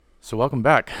So welcome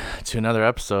back to another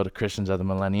episode of Christians of the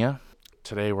Millennia.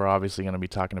 Today we're obviously going to be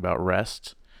talking about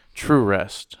rest, true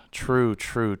rest, true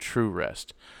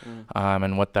rest,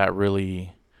 and what that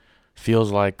really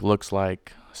feels like, looks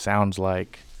like, sounds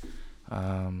like.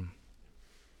 But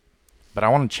I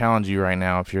want to challenge you right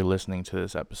now if you're listening to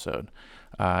this episode.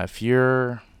 If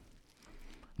you're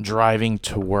driving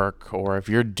to work or if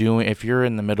you're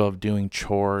in the middle of doing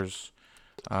chores,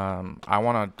 I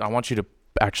want you to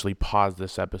actually pause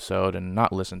this episode and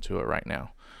not listen to it right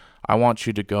now. I want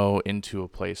you to go into a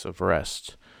place of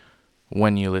rest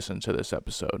when you listen to this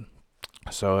episode.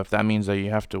 So if that means that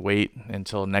you have to wait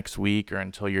until next week or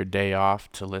until your day off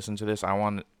to listen to this, I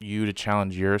want you to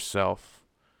challenge yourself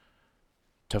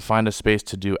to find a space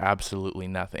to do absolutely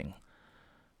nothing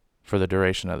for the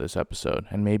duration of this episode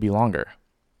and maybe longer,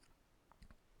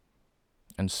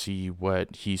 and see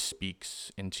what he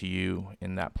speaks into you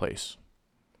in that place.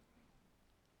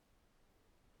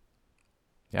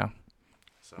 Yeah.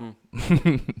 So,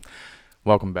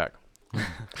 welcome back.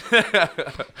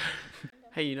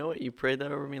 Hey, you know what? You prayed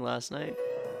that over me last night,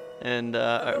 and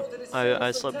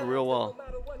I slept real well.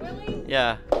 Really?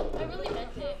 Yeah. I really meant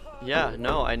it. Yeah,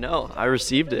 no, I know. I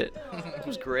received it. It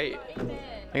was great. Amen.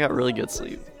 I got really good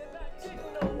sleep.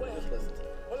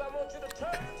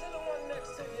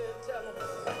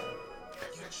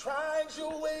 Tried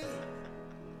your way,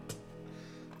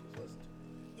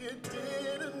 it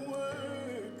didn't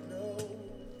work, no.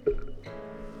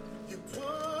 You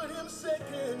put him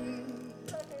second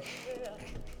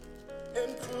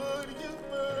and put you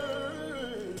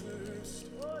first.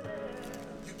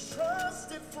 You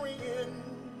trusted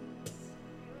friends,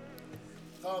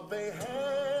 thought they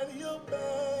had your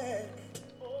back,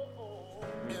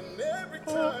 and every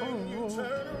time you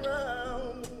turn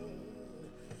around,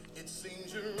 it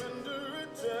seems you're under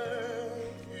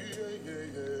attack,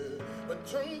 yeah. But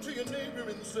turn to your neighbor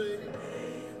and say,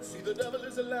 see, the devil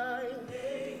is alive.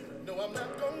 No, I'm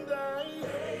not gonna die.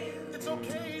 It's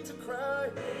okay to cry,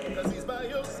 because he's by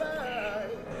your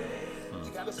side.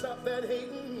 You gotta stop that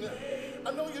hating.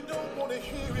 I know you don't want to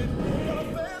hear it.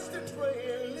 Gotta fast and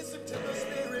pray and listen to the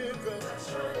Spirit, because I'm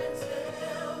trying to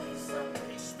tell you something.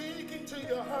 He's speaking to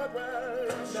your heart right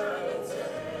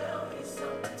now.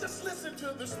 Just listen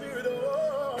to the Spirit.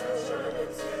 Oh,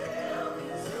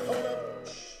 hold up.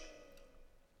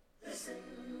 Listen.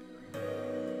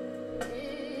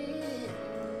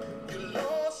 You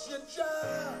lost your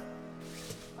job.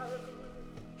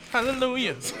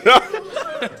 Hallelujah.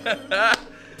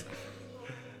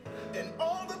 And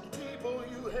all the people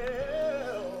you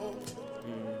helped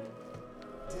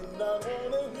did not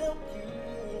want to help you.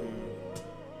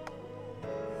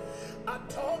 I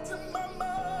talked to my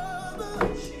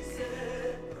mother. She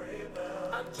said, pray about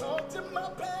it. I talked to my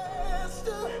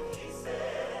pastor. He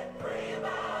said, pray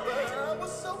about it. But I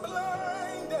was so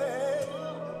blinded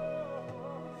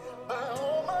by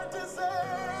all my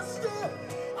disaster.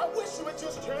 I wish you would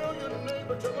just tell your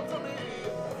neighbor, tell them for me.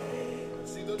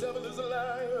 See, the devil is a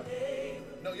liar.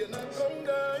 No, you're not gonna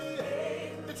die.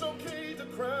 It's okay to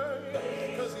cry,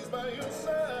 because he's by your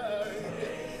side.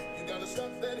 You gotta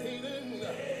stop that hating.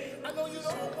 I know you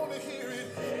don't want to hear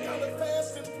it. Gotta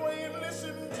fast and pray and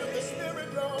listen to the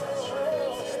Spirit, Lord.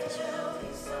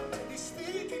 He's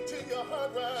speaking to your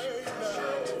heart right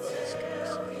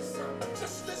now.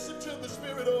 Just listen to the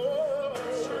Spirit, oh.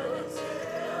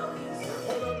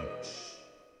 Hold up.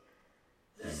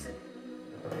 Listen.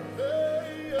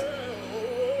 Hey, oh.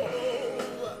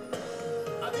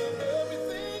 I did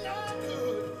everything I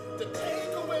could to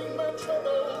take away my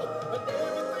trouble, but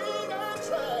everything I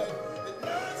tried did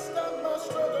not stop my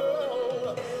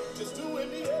struggle. Just doing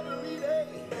me every day.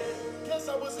 Guess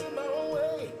I was in my own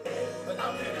way, but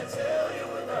I'm here to tell you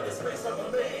without His grace I'm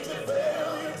a major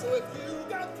failure. So if you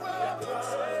got problems,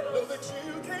 know that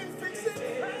you can't fix it.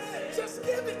 Just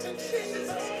give it to Jesus.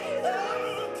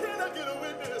 Oh, can I get a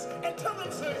witness and tell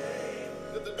them, say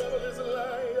that the devil is a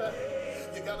liar?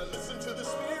 You gotta listen to the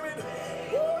Spirit.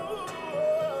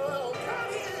 Whoa,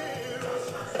 God is.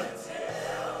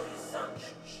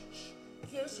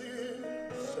 Yes, He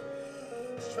is.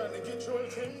 He's trying to get your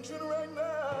attention right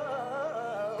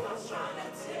now. I'm trying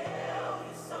to tell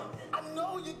you something. I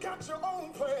know you got your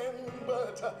own plan,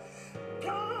 but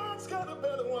God's got a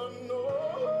better one.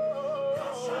 Oh,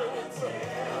 I'm trying to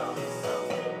tell you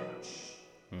something.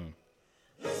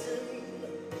 Listen.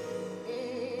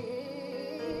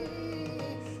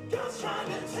 God's trying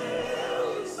to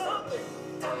tell you something.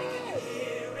 Tell me, can you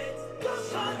hear it? God's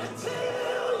trying to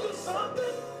tell you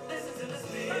something. Listen to the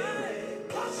Spirit.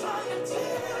 God's trying to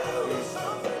tell you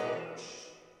something.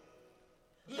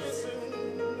 Listen.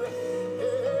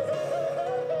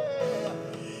 Yeah.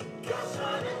 God's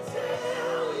trying to tell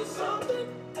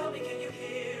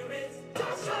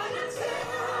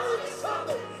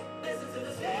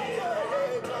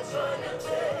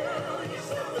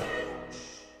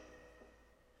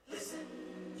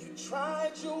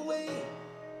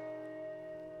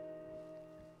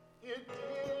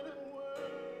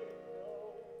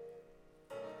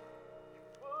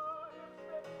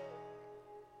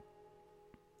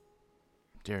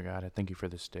Dear God, I thank you for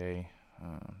this day,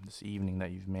 this evening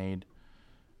that you've made,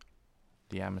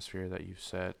 the atmosphere that you've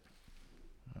set,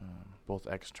 both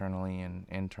externally and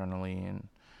internally. And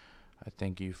I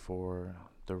thank you for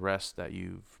the rest that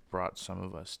you've brought some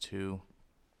of us to.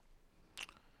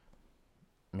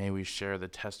 May we share the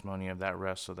testimony of that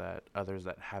rest so that others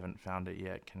that haven't found it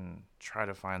yet can try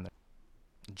to find that.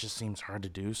 It just seems hard to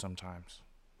do sometimes.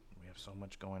 We have so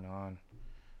much going on,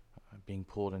 being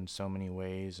pulled in so many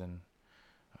ways, and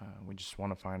we just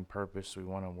want to find purpose. We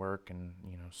want to work and,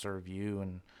 serve you,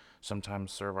 and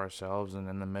sometimes serve ourselves. And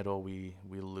in the middle, we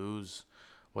lose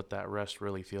what that rest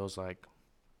really feels like.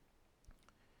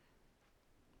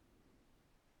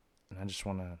 And I just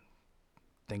want to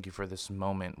thank you for this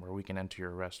moment where we can enter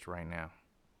your rest right now.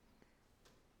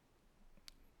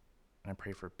 And I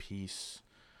pray for peace,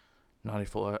 not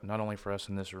only for us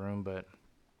in this room, but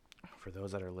for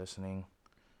those that are listening.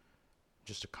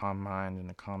 Just a calm mind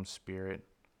and a calm spirit.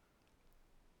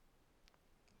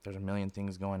 There's a million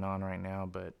things going on right now,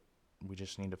 but we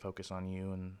just need to focus on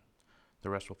you, and the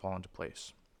rest will fall into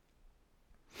place.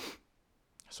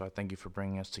 So I thank you for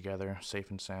bringing us together safe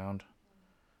and sound.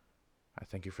 I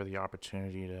thank you for the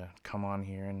opportunity to come on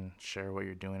here and share what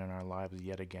you're doing in our lives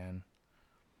yet again.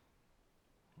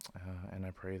 And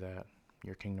I pray that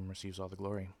your kingdom receives all the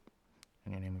glory.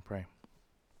 In your name we pray.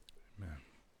 Amen.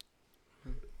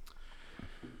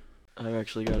 I've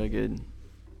actually got a good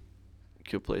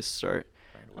place to start.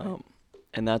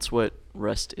 And that's what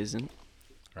rest isn't.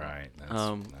 Right.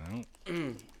 That's,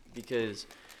 Because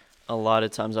a lot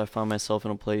of times I find myself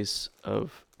in a place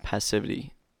of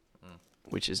passivity,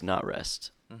 which is not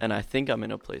rest. And I think I'm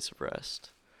in a place of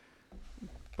rest,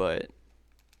 but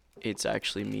it's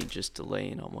actually me just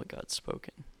delaying on what God's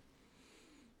spoken.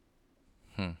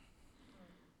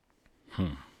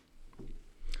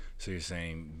 So you're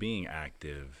saying being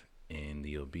active in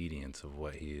the obedience of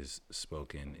what he has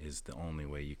spoken is the only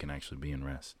way you can actually be in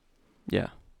rest. Yeah.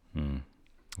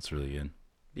 That's really good.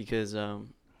 Because when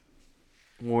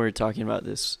we were talking about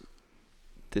this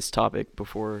topic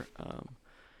before,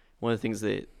 one of the things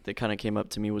that kind of came up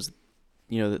to me was,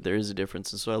 that there is a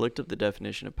difference. And so I looked up the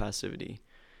definition of passivity,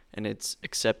 and it's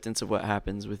acceptance of what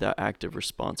happens without active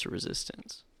response or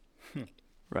resistance.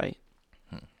 Right?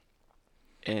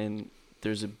 And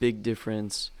there's a big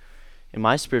difference in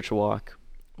my spiritual walk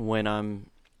when I'm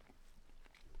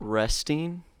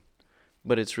resting,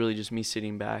 but it's really just me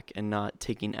sitting back and not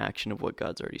taking action of what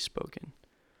God's already spoken.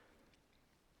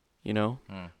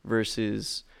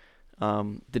 Versus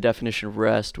the definition of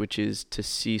rest, which is to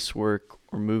cease work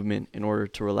or movement in order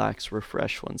to relax,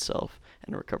 refresh oneself,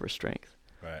 and recover strength.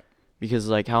 Right. Because,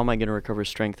 how am I going to recover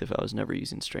strength if I was never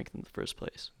using strength in the first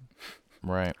place?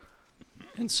 Right.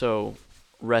 And so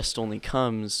rest only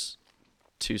comes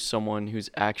to someone who's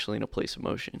actually in a place of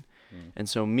motion. And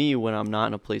so me, when I'm not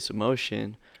in a place of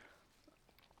motion,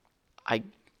 I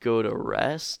go to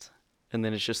rest, and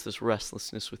then it's just this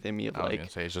restlessness within me of I was going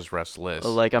to say it's just restless.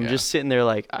 I'm just sitting there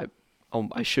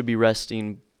I should be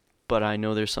resting, but I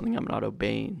know there's something I'm not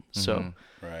obeying. So,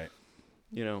 Right.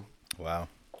 Wow.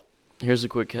 Here's a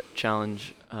quick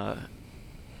challenge. The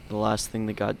last thing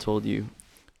that God told you,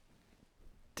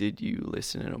 did you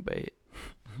listen and obey it?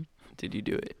 Did you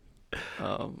do it?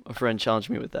 A friend challenged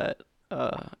me with that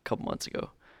a couple months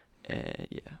ago,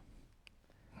 and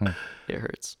it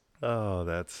hurts. Oh,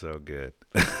 that's so good.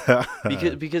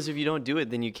 because if you don't do it,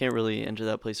 then you can't really enter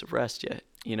that place of rest yet,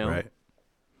 Right.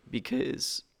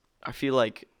 Because I feel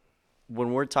like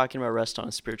when we're talking about rest on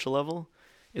a spiritual level,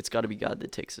 it's got to be God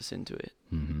that takes us into it,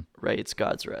 right? It's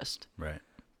God's rest. Right.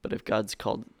 But if God's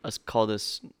called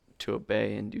us to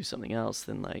obey and do something else,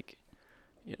 then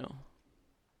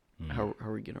how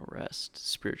are we gonna rest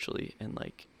spiritually and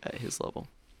at His level?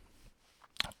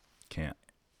 Can't.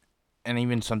 And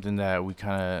even something that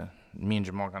me and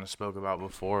Jamal kind of spoke about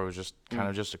before was just kind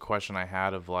of just a question I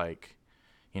had of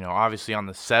obviously on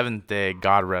the seventh day,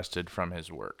 God rested from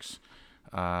his works.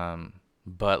 But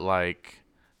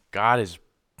God is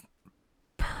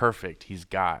perfect. He's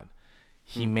God.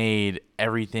 He made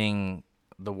everything,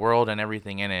 the world and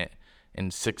everything in it, in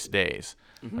 6 days.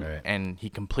 Right. And he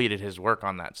completed his work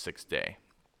on that 6th day,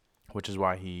 which is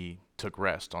why he took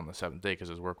rest on the 7th day, because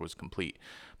his work was complete.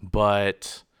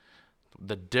 But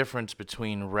the difference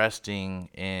between resting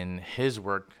in his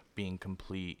work being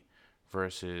complete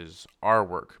versus our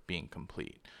work being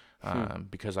complete,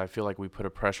 because I feel like we put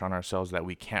a pressure on ourselves that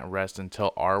we can't rest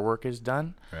until our work is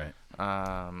done. Right.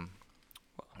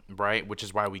 Right, which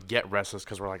is why we get restless,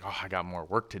 because we're like, I got more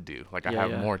work to do. I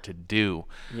have more to do.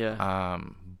 Yeah.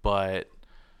 But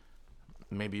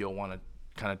maybe you'll want to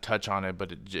kind of touch on it,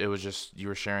 but it was just you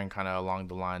were sharing kind of along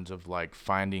the lines of like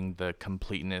finding the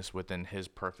completeness within his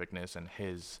perfectness and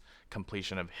his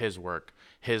completion of his work,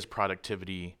 his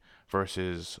productivity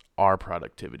versus our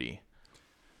productivity.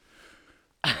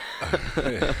 Do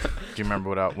you remember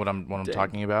what I'm Dang.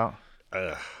 talking about?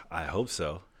 I hope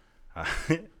so,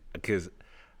 because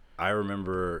I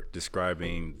remember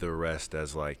describing the rest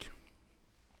as like,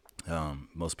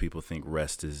 most people think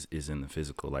rest is in the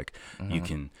physical. Like you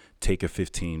can take a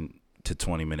 15 to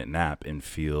 20 minute nap and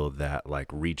feel that like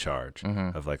recharge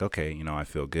of like, okay, I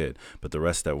feel good. But the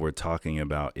rest that we're talking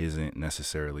about isn't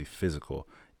necessarily physical.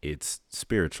 It's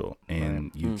spiritual.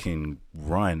 And you can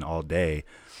run all day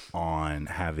on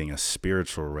having a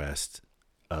spiritual rest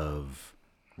of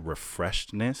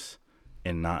refreshedness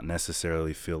and not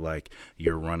necessarily feel like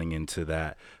you're running into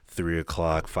that 3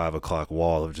 o'clock, 5 o'clock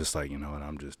wall of just like, you know what,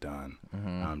 I'm just done.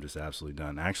 I'm just absolutely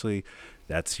done. Actually,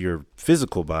 that's your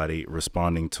physical body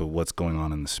responding to what's going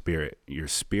on in the spirit. Your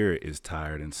spirit is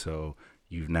tired, and so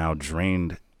you've now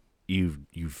drained. You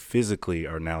physically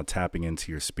are now tapping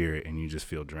into your spirit, and you just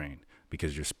feel drained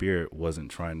because your spirit wasn't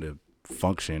trying to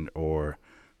function, or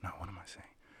not. What am I saying?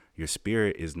 Your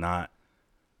spirit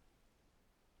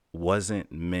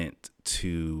wasn't meant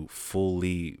to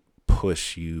fully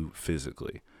push you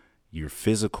physically. Your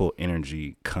physical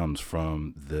energy comes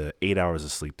from the 8 hours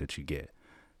of sleep that you get.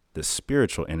 The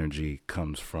spiritual energy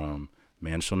comes from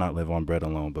man shall not live on bread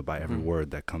alone, but by every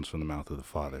word that comes from the mouth of the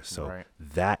Father. So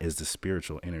that is the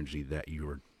spiritual energy that you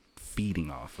are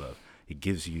feeding off of. It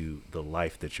gives you the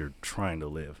life that you're trying to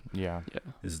live. Yeah.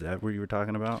 Is that what you were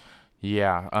talking about?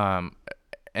 Yeah.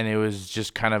 And it was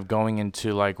just kind of going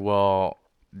into like, well,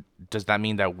 does that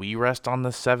mean that we rest on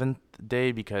the seventh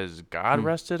day because God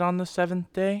rested on the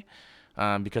seventh day?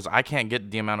 Because I can't get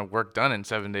the amount of work done in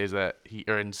 7 days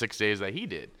in 6 days that he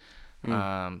did.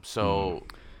 So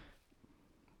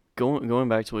going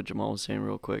back to what Jamal was saying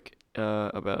real quick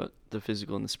about the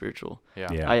physical and the spiritual.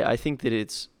 Yeah. I think that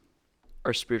it's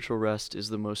our spiritual rest is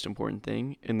the most important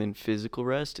thing, and then physical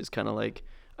rest is kind of like,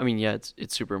 I mean, yeah,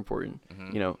 it's super important,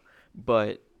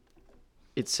 but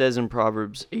it says in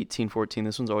Proverbs 18:14,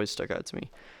 this one's always stuck out to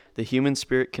me. The human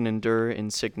spirit can endure in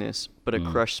sickness, but a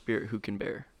crushed spirit who can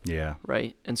bear? Yeah.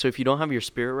 Right? And so if you don't have your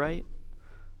spirit right,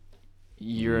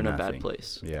 you're in a bad Nothing.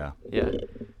 place. Yeah. Yeah.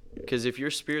 Because if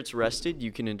your spirit's rested,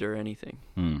 you can endure anything.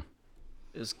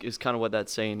 Is kind of what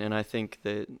that's saying. And I think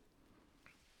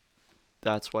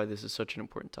that's why this is such an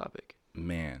important topic.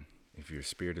 Man, if your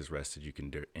spirit is rested, you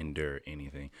can endure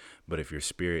anything. But if your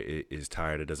spirit is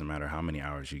tired, it doesn't matter how many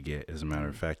hours you get. As a matter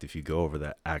of fact, if you go over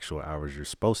the actual hours you're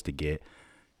supposed to get,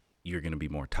 you're going to be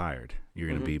more tired. You're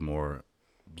going to be more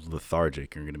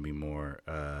lethargic. You're going to be more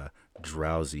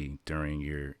drowsy during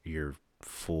your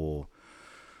full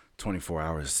 24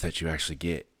 hours that you actually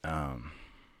get.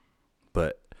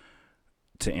 But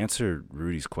to answer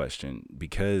Rudy's question,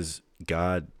 because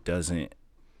God doesn't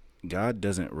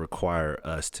require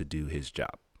us to do his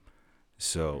job.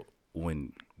 So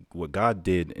what God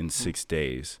did in 6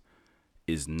 days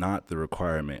is not the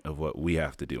requirement of what we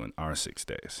have to do in our 6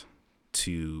 days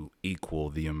to equal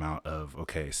the amount of,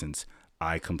 okay, since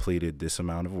I completed this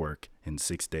amount of work in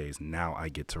 6 days, now I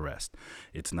get to rest.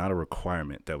 It's not a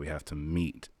requirement that we have to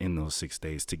meet in those 6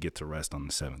 days to get to rest on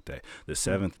the seventh day. The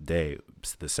seventh day,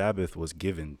 the Sabbath was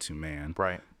given to man,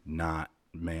 not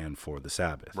man for the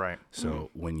Sabbath. Right.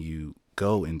 So when you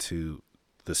go into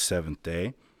the seventh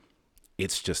day,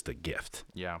 it's just a gift.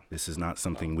 Yeah. This is not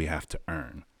something we have to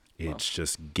earn. It's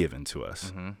just given to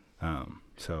us.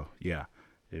 So yeah,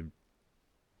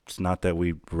 it's not that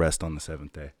we rest on the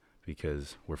seventh day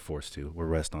because we're forced to. We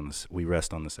rest on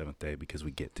the seventh day because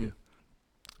we get to.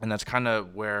 And that's kind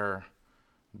of where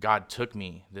God took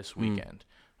me this weekend.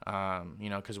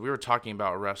 Because we were talking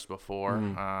about rest before,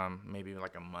 maybe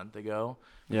like a month ago,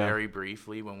 very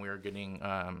briefly when we were getting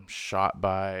shot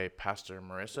by Pastor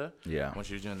Marissa when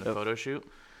she was doing the photo shoot.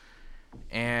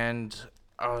 And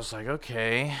I was like,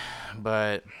 okay,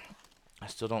 but I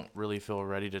still don't really feel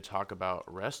ready to talk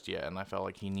about rest yet. And I felt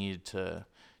like he needed to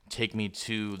take me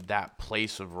to that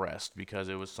place of rest because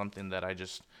it was something that I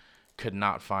just could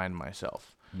not find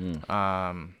myself.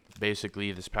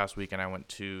 Basically, this past weekend I went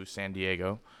to San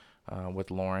Diego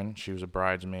with Lauren. She was a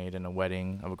bridesmaid in a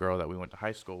wedding of a girl that we went to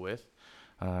high school with.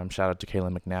 Shout out to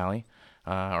Caitlin McNally,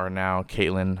 or now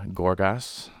Caitlin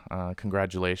Gorgas.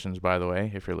 Congratulations, by the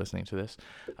way, if you're listening to this.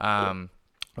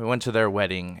 We went to their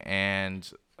wedding, and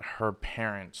her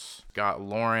parents got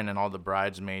Lauren and all the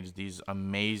bridesmaids these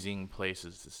amazing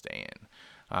places to stay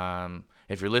in.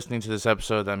 If you're listening to this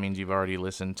episode, that means you've already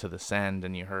listened to The Send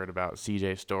and you heard about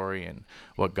CJ's story and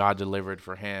what God delivered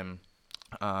for him.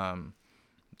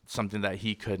 something that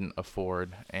he couldn't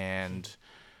afford. And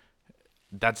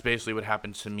that's basically what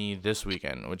happened to me this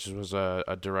weekend, which was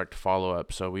a direct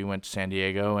follow-up. So we went to San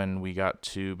Diego, and we got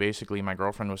to, basically, my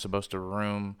girlfriend was supposed to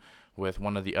room with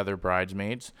one of the other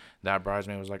bridesmaids. That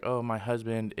bridesmaid was like, oh, my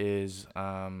husband is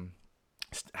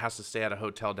has to stay at a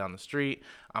hotel down the street.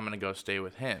 I'm going to go stay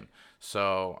with him.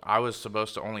 So I was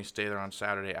supposed to only stay there on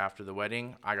Saturday after the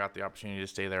wedding. I got the opportunity to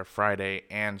stay there Friday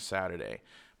and Saturday.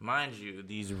 Mind you,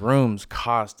 these rooms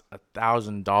cost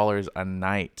 $1,000 a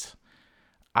night.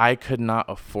 I could not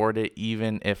afford it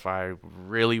even if I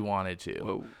really wanted to.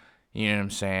 Whoa. You know what I'm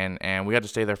saying? And we had to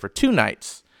stay there for 2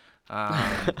 nights.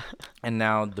 And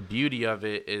now the beauty of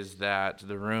it is that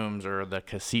the rooms, or the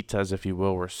casitas, if you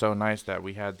will, were so nice that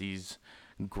we had these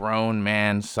grown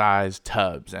man sized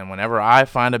tubs. And whenever I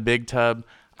find a big tub,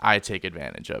 I take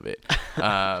advantage of it.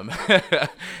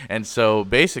 And so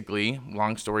basically,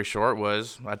 long story short,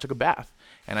 was I took a bath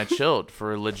and I chilled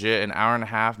for legit an hour and a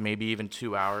half, maybe even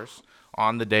 2 hours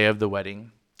on the day of the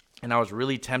wedding. And I was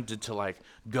really tempted to like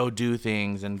go do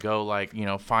things and go like, you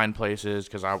know, find places,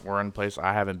 because we're in a place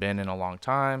I haven't been in a long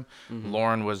time.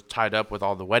 Lauren was tied up with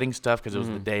all the wedding stuff because it was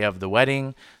the day of the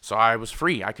wedding. So I was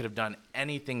free. I could have done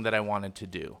anything that I wanted to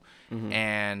do.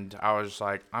 And I was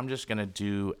like, I'm just going to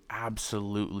do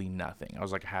absolutely nothing. I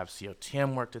was like, I have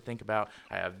COTM work to think about.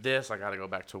 I have this. I got to go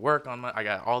back to work I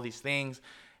got all these things.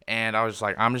 And I was just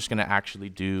like, I'm just going to actually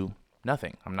do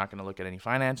nothing. I'm not going to look at any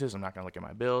finances. I'm not going to look at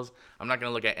my bills. I'm not going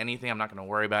to look at anything. I'm not going to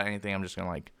worry about anything. I'm just going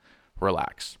to like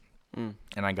relax. And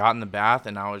I got in the bath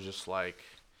and I was just like,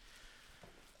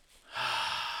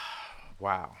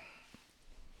 wow,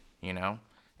 you know?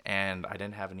 And I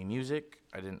didn't have any music.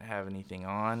 I didn't have anything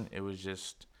on. It was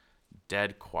just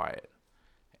dead quiet.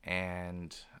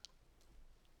 And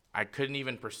I couldn't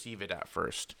even perceive it at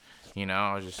first. You know,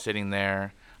 I was just sitting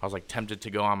there. I was like tempted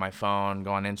to go on my phone,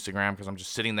 go on Instagram, because I'm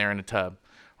just sitting there in a tub,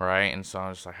 right? And so I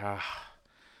was just like, all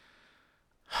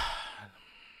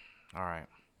right.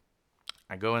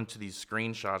 I go into these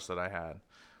screenshots that I had.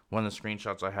 One of the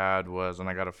screenshots I had was, and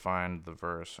I got to find the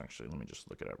verse. Actually, let me just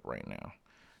look it up right now,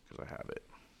 because I have it.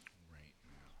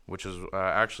 Which is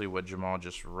actually what Jamal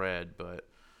just read, but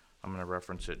I'm going to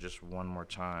reference it just one more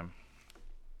time.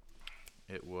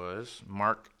 It was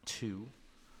Mark 2,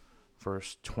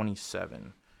 verse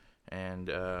 27.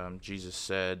 And Jesus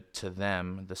said to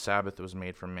them, the Sabbath was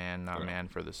made for man, not man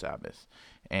for the Sabbath.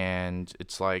 And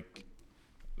it's like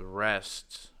the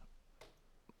rest,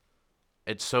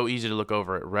 it's so easy to look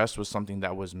over it. Rest was something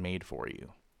that was made for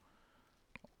you.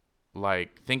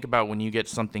 Like, think about when you get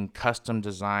something custom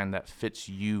designed that fits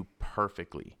you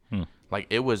perfectly. Like,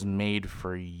 it was made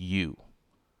for you.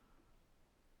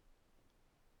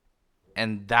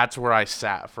 And that's where I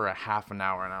sat for a half an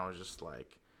hour, and I was just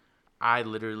like, I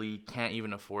literally can't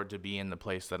even afford to be in the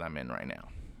place that I'm in right now.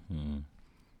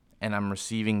 And I'm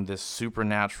receiving this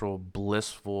supernatural,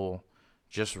 blissful,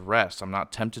 just rest. I'm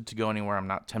not tempted to go anywhere. I'm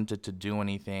not tempted to do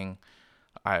anything.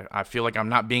 I feel like I'm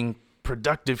not being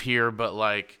productive here, but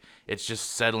like it's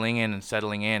just settling in.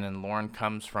 And Lauren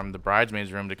comes from the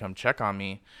bridesmaid's room to come check on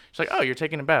me. She's like, oh, you're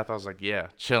taking a bath? I was like, yeah,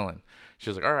 chilling. She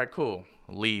was like, all right, cool.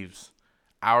 Leaves.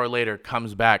 Hour later,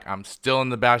 comes back. I'm still in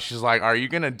the bath. She's like, are you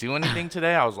going to do anything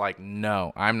today? I was like,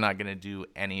 no, I'm not going to do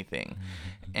anything.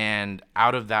 And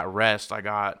out of that rest, I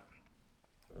got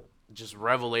just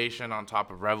revelation on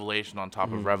top of revelation on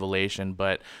top of revelation.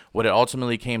 But what it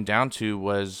ultimately came down to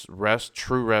was rest.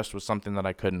 True rest was something that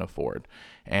I couldn't afford.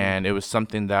 And it was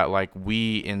something that, like,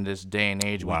 we in this day and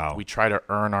age, we try to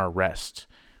earn our rest.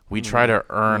 We try to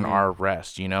earn our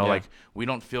rest, you know, like we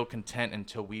don't feel content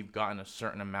until we've gotten a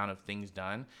certain amount of things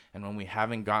done. And when we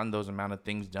haven't gotten those amount of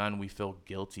things done, we feel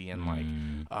guilty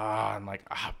and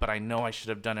but I know I should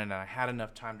have done it and I had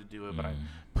enough time to do it, but I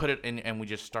put it in, and we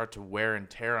just start to wear and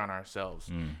tear on ourselves.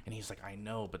 And he's like, I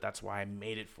know, but that's why I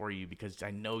made it for you, because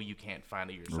I know you can't find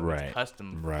it yourself. It's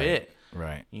custom fit,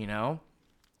 you know?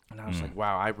 And I was like,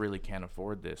 wow, I really can't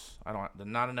afford this.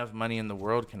 Not enough money in the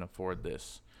world can afford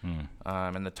this.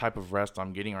 And the type of rest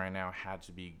I'm getting right now had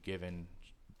to be given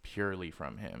purely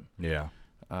from him. Yeah.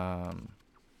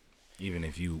 Even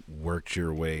if you worked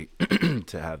your way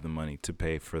to have the money to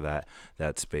pay for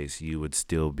that space, you would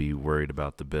still be worried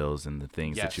about the bills and the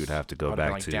things that you would have to go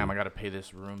back to. Damn, I got to pay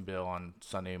this room bill on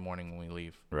Sunday morning when we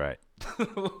leave. Right.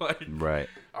 Right.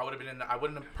 I would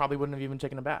have probably wouldn't have even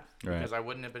taken a bath, because I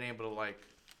wouldn't have been able to like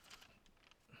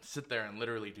sit there and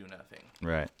literally do nothing.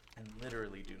 Right. And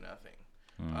literally do nothing.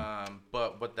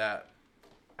 But what that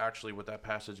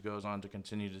passage goes on to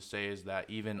continue to say is that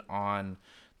even on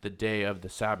the day of the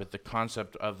Sabbath. The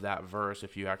concept of that verse,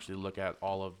 if you actually look at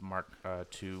all of Mark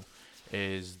 2,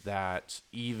 is that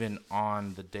even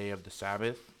on the day of the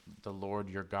Sabbath, the Lord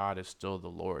your God is still the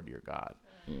Lord your God.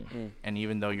 And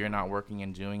even though you're not working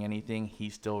and doing anything, he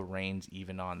still reigns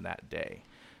even on that day.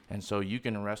 And so you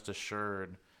can rest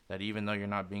assured that even though you're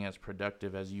not being as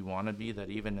productive as you want to be, that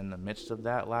even in the midst of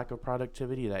that lack of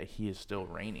productivity, that he is still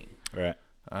reigning. Right.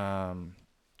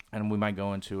 And we might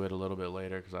go into it a little bit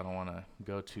later because I don't want to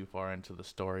go too far into the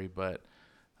story, but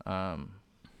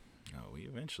We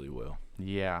eventually will.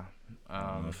 yeah.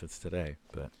 I don't know if it's today,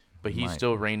 but But he's might.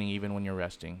 still reigning even when you're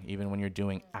resting. Even when you're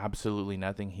doing absolutely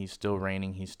nothing, he's still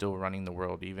reigning. He's still running the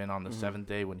world. Even on the seventh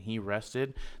day when he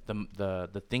rested,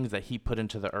 the things that he put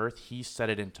into the earth, he set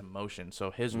it into motion.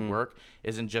 So his work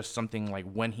isn't just something like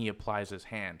when he applies his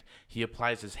hand. He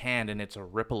applies his hand, and it's a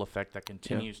ripple effect that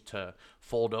continues to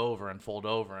fold over and fold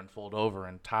over and fold over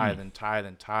and tithe and tithe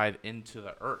and tithe into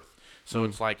the earth. So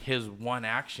it's like his one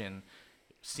action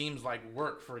seems like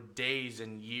work for days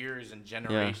and years and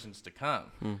generations to come.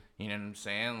 You know what I'm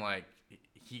saying? Like,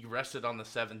 he rested on the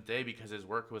seventh day because his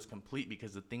work was complete,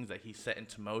 because the things that he set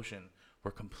into motion were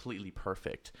completely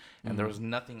perfect. And there was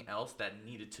nothing else that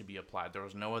needed to be applied. There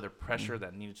was no other pressure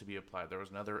that needed to be applied. There was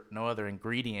no other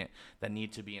ingredient that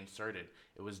needed to be inserted.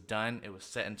 It was done. It was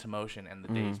set into motion, and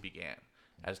the days began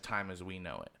as time as we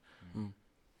know it.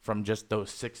 From just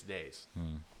those 6 days.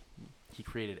 He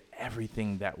created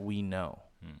everything that we know.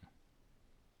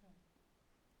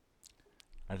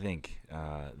 I think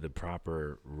the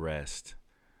proper rest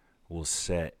will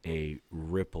set a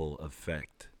ripple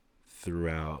effect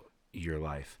throughout your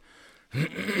life.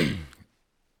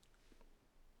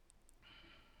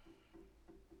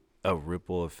 A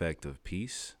ripple effect of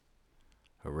peace,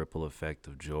 a ripple effect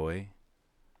of joy,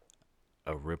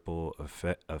 a ripple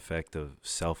effect of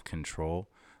self-control.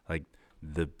 Like,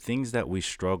 the things that we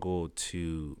struggle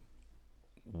to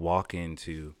walk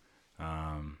into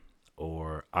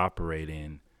or operate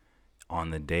in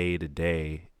on the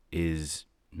day-to-day is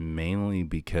mainly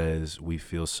because we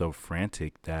feel so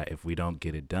frantic that if we don't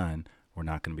get it done, we're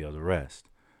not going to be able to rest.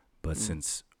 But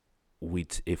since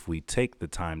if we take the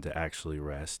time to actually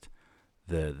rest,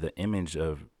 the image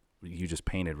of you just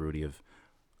painted, Rudy, of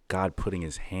God putting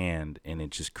his hand and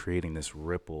it just creating this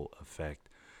ripple effect,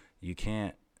 you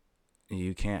can't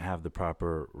have the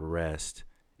proper rest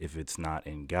if it's not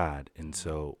in God. And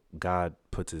so God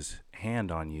puts his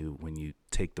hand on you when you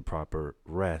take the proper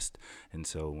rest. And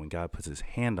so when God puts his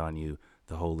hand on you,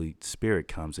 the Holy Spirit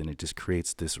comes and it just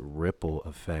creates this ripple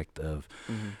effect of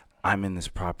I'm in this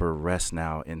proper rest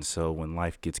now. And so when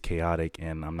life gets chaotic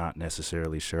and I'm not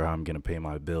necessarily sure how I'm going to pay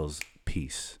my bills,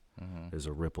 peace. There's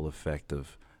a ripple effect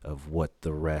of what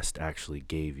the rest actually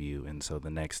gave you. And so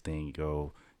the next thing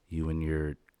you and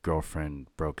your girlfriend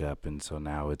broke up, and so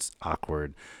now it's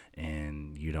awkward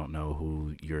and you don't know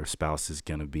who your spouse is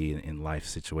going to be, in life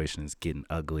situation is getting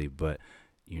ugly, but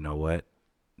you know what,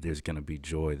 there's going to be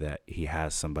joy that he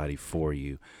has somebody for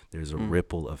you. There's a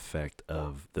ripple effect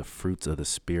of the fruits of the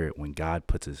Spirit. When God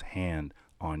puts his hand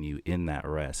on you in that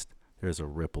rest, there's a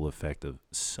ripple effect of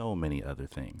so many other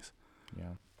things.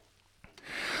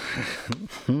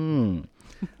 I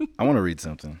want to read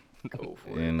something Go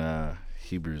for it. in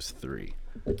Hebrews 3.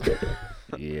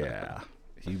 Yeah,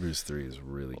 Hebrews 3 is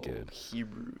really good.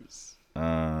 Hebrews.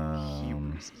 Um,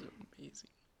 Hebrews is amazing.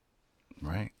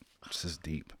 right? It's just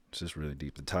deep. It's just really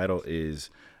deep. The title is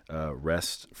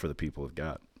Rest for the People of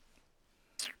God.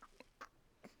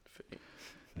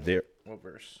 There, What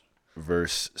verse?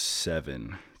 verse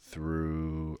 7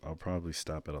 through, I'll probably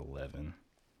stop at 11.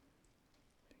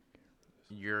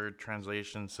 Your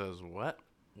translation says what?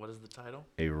 What is the title?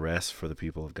 A rest for the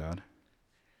people of God.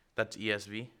 That's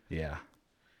ESV. Yeah.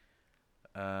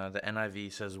 The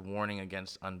NIV says warning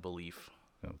against unbelief.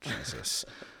 Oh, Jesus.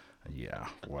 Yeah.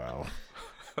 Wow.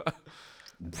 Wow.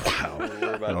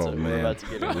 We're about Oh, to, man. We're about to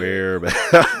get into We're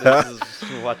this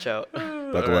is, watch out.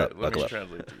 buckle up. Let me Buckle up.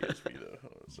 translate to ESV though.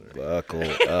 Oh, sorry. Buckle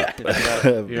If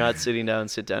up. you're not sitting down,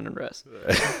 sit down and rest.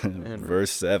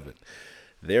 Verse 7.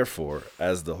 Therefore,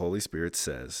 as the Holy Spirit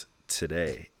says,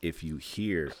 today, if you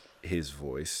hear his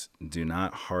voice, do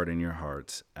not harden your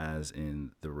hearts as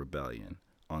in the rebellion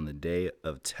on the day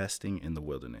of testing in the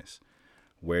wilderness,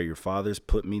 where your fathers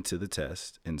put me to the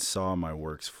test and saw my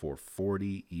works for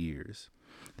 40 years.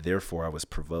 Therefore, I was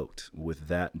provoked with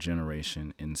that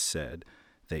generation and said,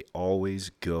 they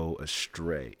always go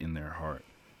astray in their heart.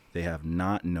 They have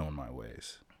not known my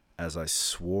ways. As I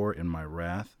swore in my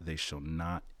wrath, they shall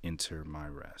not enter my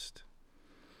rest.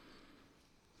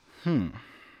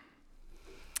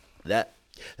 That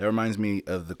reminds me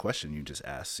of the question you just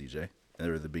asked, CJ.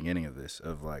 or the beginning of this,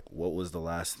 of like, what was the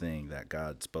last thing that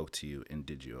God spoke to you and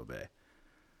did you obey?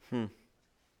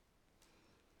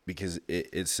 Because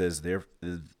it says there,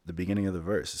 the beginning of the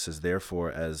verse, it says,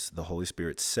 therefore, as the Holy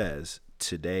Spirit says,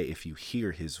 today, if you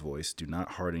hear his voice, do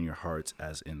not harden your hearts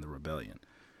as in the rebellion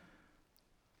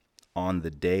on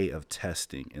the day of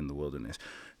testing in the wilderness.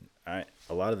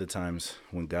 A lot of the times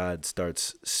when God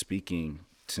starts speaking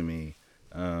to me,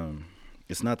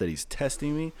 it's not that he's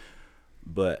testing me,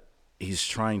 but he's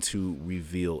trying to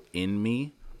reveal in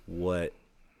me what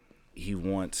he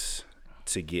wants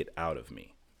to get out of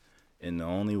me. And the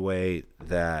only way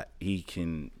that he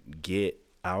can get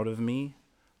out of me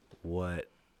what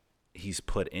he's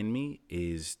put in me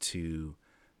is to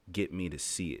get me to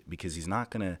see it. Because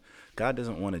God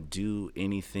doesn't want to do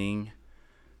anything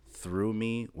through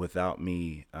me without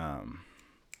me, I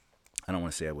don't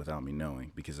want to say it without me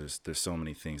knowing, because there's so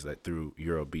many things that through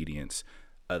your obedience,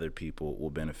 other people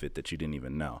will benefit that you didn't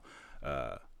even know,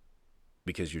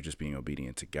 because you're just being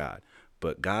obedient to God.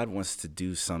 But God wants to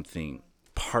do something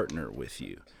partner with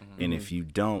you. And if you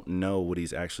don't know what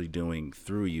he's actually doing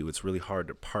through you, it's really hard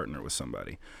to partner with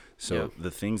somebody. So the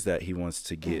things that he wants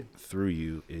to get through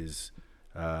you is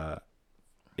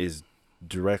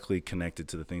directly connected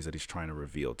to the things that he's trying to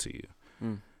reveal to you.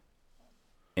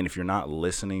 And if you're not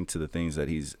listening to the things that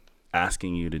he's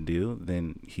asking you to do,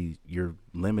 then you're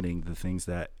limiting the things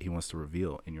that he wants to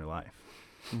reveal in your life.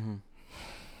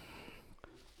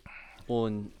 Well,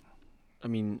 and I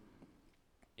mean,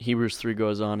 Hebrews 3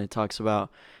 goes on. It talks about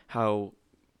how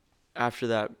after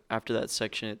that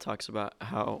section, it talks about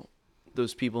how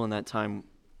those people in that time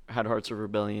had hearts of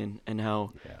rebellion and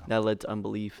how that led to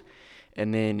unbelief.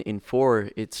 And then in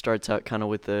 4, it starts out kind of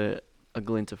with a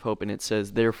glint of hope, and it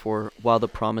says, therefore, while the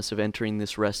promise of entering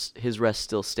his rest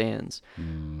still stands,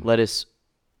 let us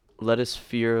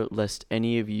fear lest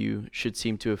any of you should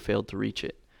seem to have failed to reach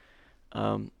it.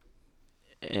 And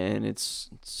it's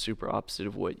super opposite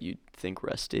of what you'd think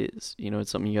rest is.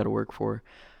 It's something you got to work for.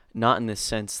 Not in the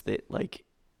sense that, like,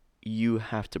 you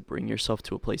have to bring yourself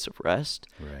to a place of rest,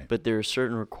 Right. but there are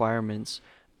certain requirements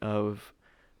of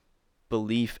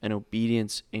belief and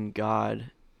obedience in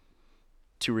God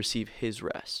to receive his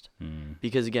rest.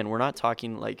 Because, again, we're not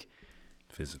talking, like,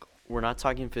 Physical. We're not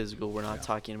talking physical. We're not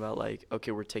talking about, like,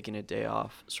 okay, we're taking a day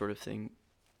off sort of thing.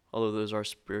 Although those are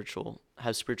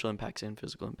have spiritual impacts and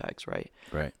physical impacts, right?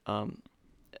 Right.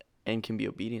 And can be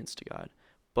obedience to God.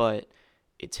 But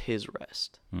it's his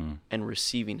rest and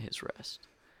receiving his rest.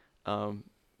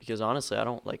 Because honestly, I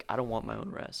don't want my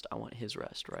own rest. I want his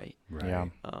rest, right? Right. Yeah.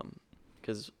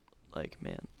 Because, like,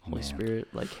 Holy Spirit,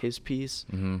 like, his peace,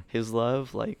 his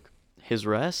love, like, his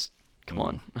rest. Come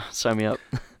on, sign me up.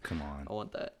 Come on. I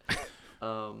want that.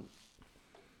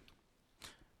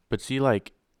 But see,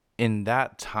 like, in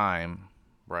that time,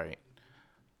 right,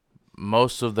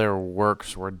 most of their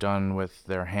works were done with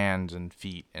their hands and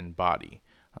feet and body.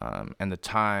 And the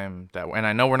time and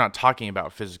I know we're not talking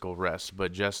about physical rest,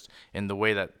 but just in the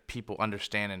way that people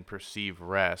understand and perceive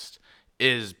rest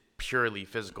is purely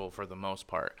physical for the most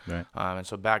part. Right. And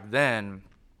so back then,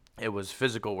 it was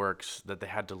physical works that they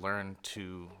had to learn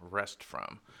to rest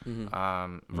from.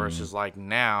 Versus like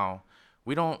now,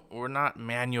 we're not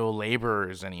manual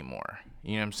laborers anymore.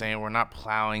 You know what I'm saying? We're not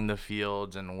plowing the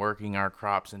fields and working our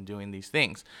crops and doing these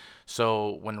things.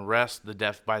 So when rest,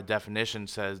 by definition,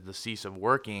 says the cease of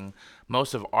working,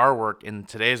 most of our work in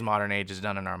today's modern age is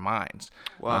done in our minds.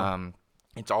 Wow.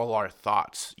 It's all our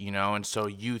thoughts, and so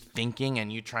you thinking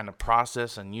and you trying to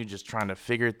process and you just trying to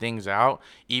figure things out,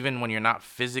 even when you're not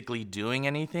physically doing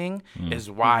anything, is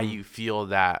why you feel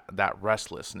that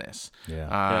restlessness.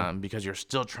 Yeah. Because you're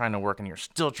still trying to work and you're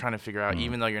still trying to figure out,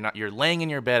 even though you're laying in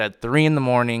your bed at 3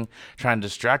 a.m, trying to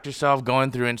distract yourself,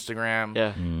 going through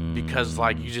Instagram, because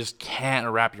like you just can't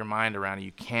wrap your mind around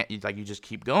it. You just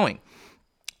keep going.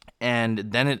 And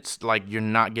then it's like you're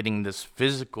not getting this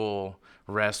physical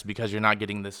rest because you're not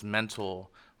getting this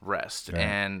mental rest. Right.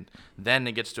 And then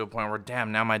it gets to a point where,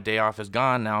 damn, now my day off is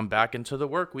gone. Now I'm back into the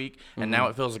work week. And now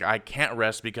it feels like I can't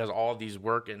rest because all these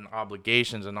work and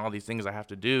obligations and all these things I have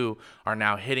to do are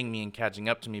now hitting me and catching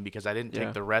up to me because I didn't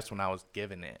take the rest when I was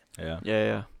given it.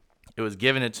 Yeah. It was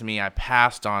given it to me. I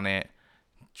passed on it,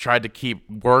 tried to keep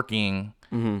working,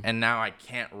 and now I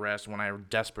can't rest when I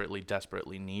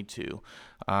desperately need to.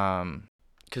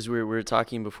 Because we were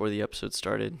talking before the episode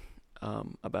started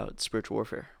about spiritual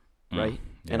warfare, right?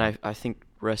 Yeah. And I think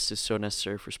rest is so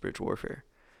necessary for spiritual warfare.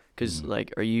 Because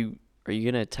like, are you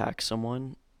gonna attack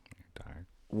someone Tired.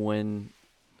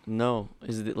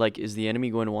 is the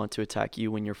enemy going to want to attack you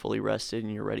when you're fully rested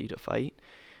and you're ready to fight,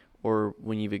 or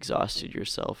when you've exhausted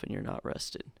yourself and you're not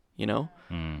rested?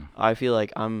 I feel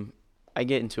like I'm I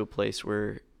get into a place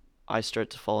where I start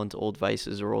to fall into old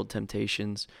vices or old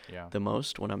temptations Yeah. the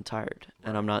most when I'm tired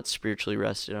and I'm not spiritually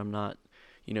rested. I'm not,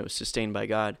 sustained by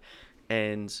God.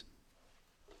 And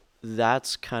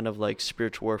that's kind of like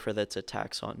spiritual warfare that's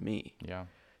attacks on me. Yeah.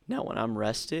 Now, when I'm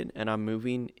rested and I'm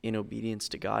moving in obedience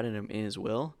to God and I'm in His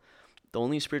will, the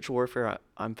only spiritual warfare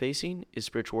I'm facing is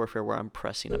spiritual warfare where I'm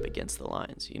pressing up against the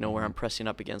lines, where I'm pressing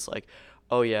up against like,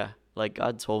 oh yeah, like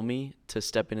God told me to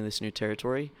step into this new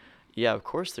territory. Yeah, of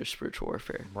course there's spiritual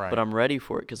warfare, Right. but I'm ready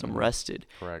for it because I'm rested.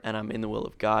 Correct. And I'm in the will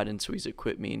of God. And so He's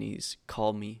equipped me and He's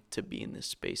called me to be in this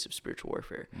space of spiritual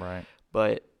warfare. Right.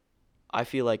 But I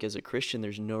feel like as a Christian,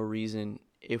 there's no reason,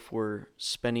 if we're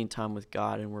spending time with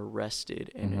God and we're rested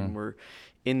and we're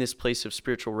in this place of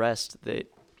spiritual rest,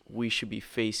 that we should be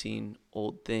facing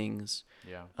old things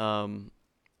Yeah.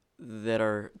 that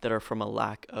are from a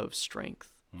lack of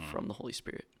strength from the Holy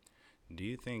Spirit. Do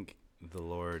you think the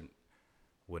Lord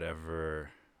would ever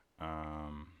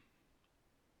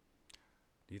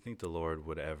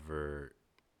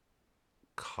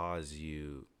cause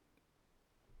you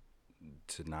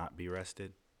to not be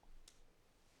rested,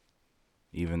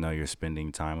 even though you're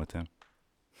spending time with Him?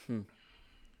 And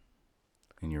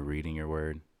you're reading your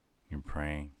word, you're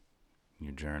praying,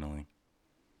 you're journaling,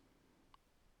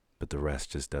 but the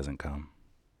rest just doesn't come?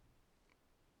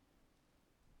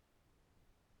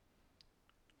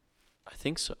 I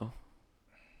think so.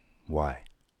 Why?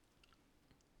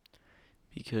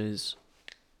 Because,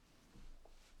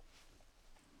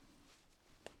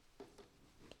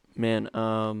 man,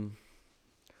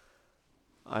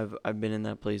 I've been in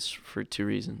that place for two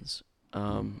reasons.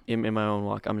 In my own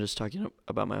walk, I'm just talking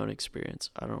about my own experience.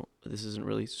 This isn't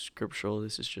really scriptural.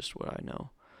 This is just what I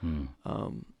know.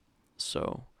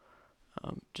 So,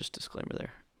 just disclaimer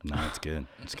there. No, it's good.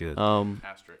 It's good.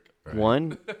 Asterisk. Right.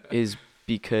 One is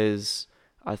because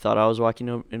I thought I was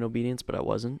walking in obedience, but I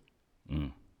wasn't.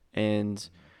 And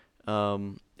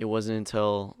it wasn't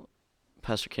until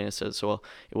Pastor Kenneth said so well.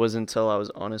 It wasn't until I was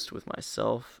honest with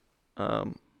myself.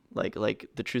 Like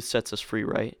the truth sets us free,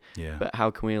 right? Yeah. But how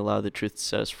can we allow the truth to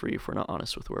set us free if we're not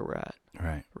honest with where we're at?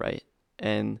 Right. Right.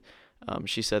 And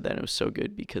she said that, and it was so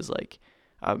good because like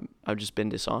I've just been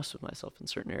dishonest with myself in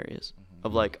certain areas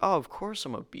of like, oh, of course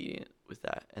I'm obedient with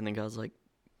that, and then God's like,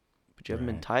 but you haven't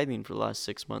been Right. tithing for the last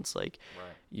 6 months. Like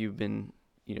Right. you've been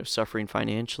suffering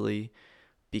financially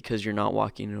because you're not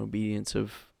walking in obedience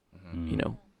of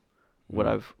what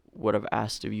I've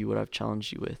asked of you, what I've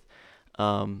challenged you with.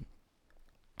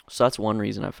 So that's one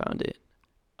reason I found it.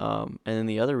 And then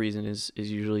the other reason is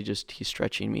usually just He's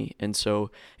stretching me. And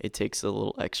so it takes a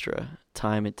little extra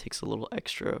time. It takes a little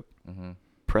extra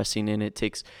pressing in. It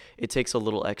takes a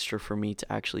little extra for me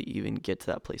to actually even get to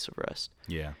that place of rest.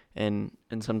 Yeah. And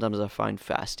sometimes I find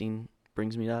fasting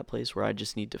brings me to that place where I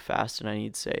just need to fast and I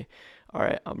need to say, all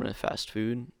right, I'm going to fast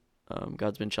food.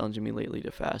 God's been challenging me lately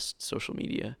to fast social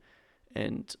media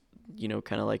and,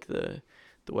 kind of like the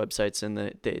websites and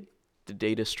the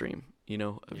data stream,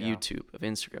 of Yeah. YouTube, of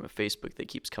Instagram, of Facebook that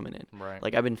keeps coming in. Right.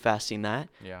 Like I've been fasting that.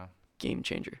 Yeah. Game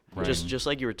changer. Right. Just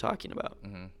like you were talking about.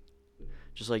 Mm-hmm.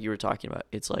 Just like you were talking about.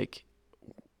 It's like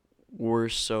we're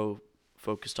so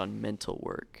focused on mental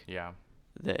work Yeah.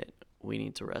 that we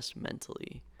need to rest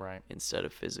mentally Right. instead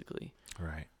of physically.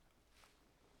 Right.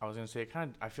 I was gonna say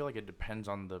I feel like it depends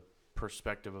on the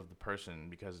perspective of the person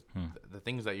because the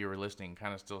things that you were listing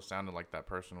kind of still sounded like that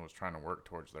person was trying to work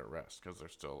towards their rest because they're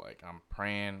still like, I'm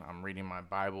praying, I'm reading my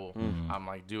Bible, I'm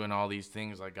like doing all these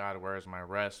things like, God, where is my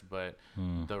rest? But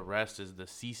the rest is the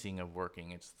ceasing of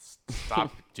working. It's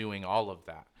stop doing all of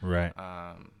that. Right.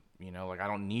 Like I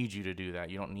don't need you to do that.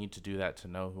 You don't need to do that to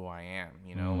know who I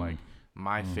am. Like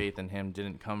my faith in Him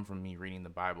didn't come from me reading the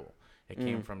Bible. It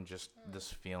came from just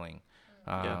this feeling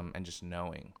and just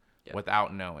knowing. Yeah.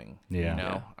 Without knowing,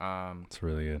 Yeah. It's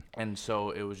really good. And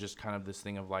so it was just kind of this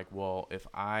thing of like, well, if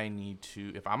I'm going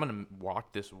to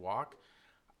walk this walk,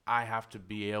 I have to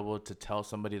be able to tell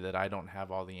somebody that I don't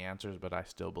have all the answers, but I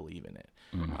still believe in it.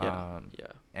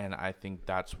 And I think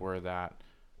that's where that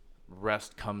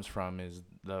rest comes from is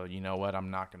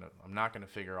I'm not going to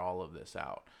figure all of this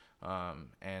out.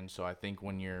 And so I think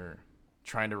when you're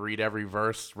trying to read every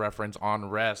verse reference on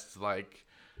rest, like,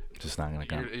 Just not gonna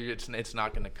come. It's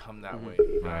not gonna come that way.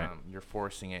 Right. You're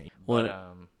forcing it. Well,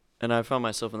 But, and I found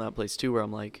myself in that place too where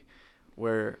I'm like,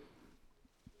 where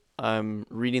I'm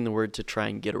reading the word to try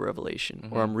and get a revelation,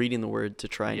 or I'm reading the word to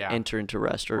try and Yeah. enter into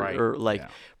rest, or, Right. or like Yeah.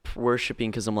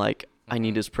 worshiping because I'm like, I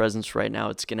need His presence right now.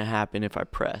 It's going to happen if I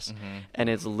press. And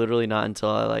it's literally not until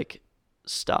I like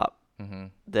stop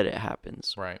that it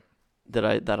happens, right.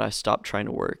 that I stop trying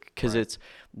to work. Because Right.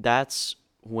 that's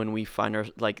when we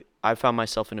find I found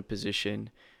myself in a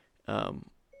position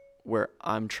where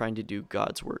I'm trying to do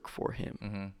God's work for him.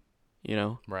 Mm-hmm. You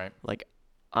know, Right. like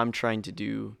I'm trying to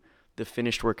do the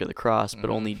finished work of the cross, but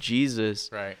Mhm. only Jesus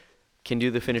Right. can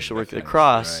do the finished The work of the finish,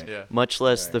 cross, right. Yeah. much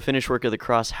less Right. the finished work of the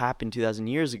cross happened 2,000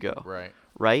 years ago, Right.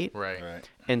 right? Right.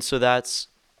 And so that's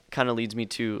kind of leads me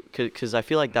to, because I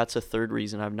feel like that's a third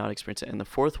reason I've not experienced it. And the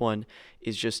fourth one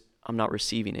is just I'm not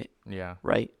receiving it, Yeah.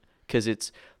 right? Because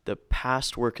it's the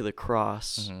past work of the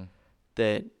cross Mm-hmm.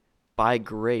 that by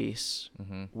grace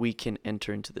Mm-hmm. we can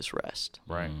enter into this rest,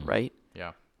 Right. Mm. right?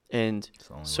 Yeah. And It's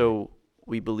the only way. so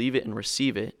we believe it and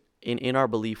receive it. In our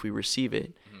belief, we receive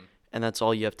it, Mhm. and that's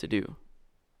all you have to do.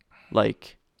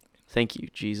 Like, thank you,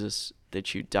 Jesus,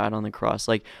 that you died on the cross.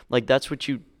 Like that's what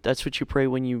you pray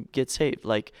when you get saved.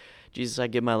 Like, Jesus, I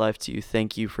give my life to you.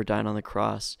 Thank you for dying on the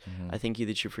cross. Mm-hmm. I thank you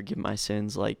that you forgive my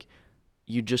sins. Like,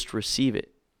 you just receive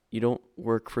it. You don't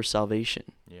work for salvation.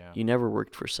 Yeah. You never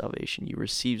worked for salvation. You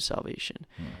received salvation.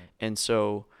 Mm. And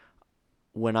so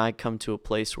when I come to a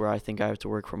place where I think I have to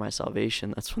work for my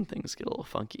salvation, that's when things get a little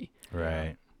funky.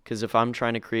 Right. Because if I'm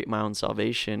trying to create my own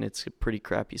salvation, it's a pretty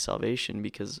crappy salvation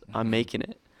because I'm Mhm. making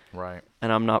it Right.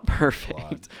 and I'm not perfect.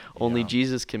 Flawed. Only Yeah.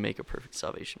 Jesus can make a perfect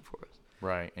salvation for us.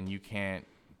 Right. And you can't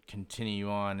continue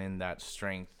on in that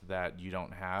strength that you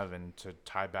don't have. And to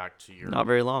tie back to your Not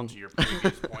very long. to your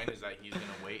previous point is that he's gonna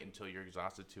wait until you're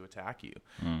exhausted to attack you.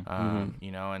 Mm.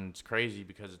 You know, and it's crazy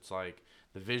because it's like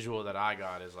the visual that I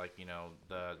got is like, you know,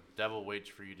 the devil waits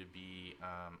for you to be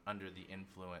under the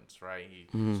influence, right?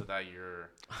 So that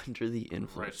you're Under the right,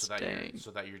 influence. so that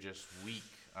Dang. you're just weak,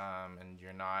 and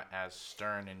you're not as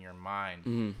stern in your mind,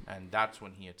 Mhm. and that's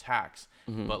when he attacks.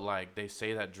 Mhm. But like they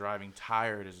say that driving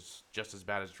tired is just as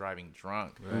bad as driving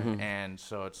drunk, Mhm. and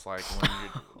so it's like when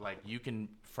you're like you can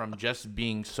from just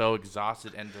being so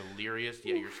exhausted and delirious,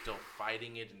 yet you're still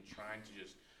fighting it and trying to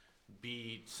just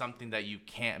be something that you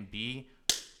can't be.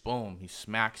 Boom, he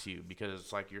smacks you because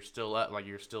it's like you're still like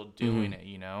you're still doing it,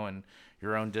 you know, and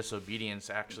your own disobedience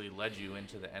actually led you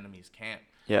into the enemy's camp.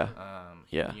 Yeah.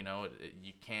 Yeah. You know,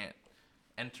 you can't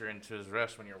enter into his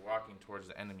rest when you're walking towards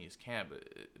the enemy's camp.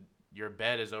 Your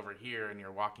bed is over here and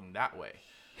you're walking that way.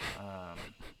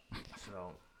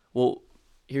 So, Well,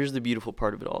 here's the beautiful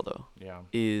part of it all, though, yeah,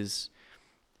 is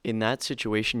in that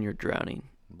situation, you're drowning,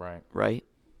 right. right?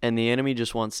 And the enemy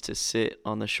just wants to sit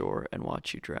on the shore and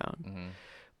watch you drown. Mm-hmm.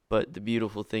 But the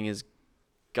beautiful thing is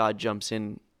God jumps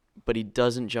in, but he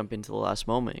doesn't jump into the last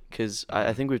moment. Because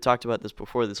I think we've talked about this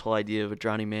before, this whole idea of a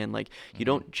drowning man. Like, you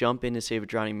don't jump in to save a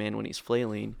drowning man when he's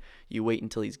flailing. You wait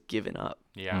until he's given up.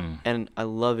 Yeah. Mm. And I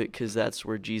love it because that's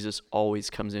where Jesus always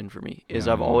comes in for me, is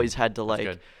Yeah. I've always had to, That's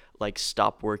good. like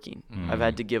stop working. I've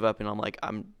had to give up, and I'm like,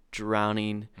 I'm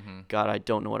drowning. Mhm. God, I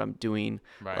don't know what I'm doing.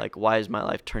 Right. Like, why is my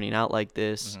life turning out like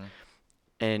this? Mhm.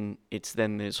 And it's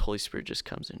then this Holy Spirit just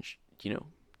comes in,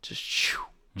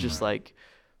 just like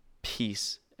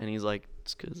peace. And he's like,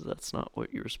 it's because that's not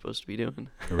what you were supposed to be doing.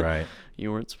 Right.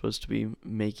 You weren't supposed to be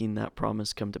making that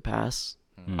promise come to pass.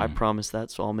 Mm-hmm. I Mm. promised that,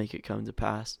 so I'll make it come to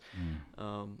pass.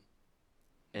 Mm.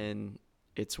 And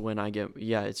it's when I get,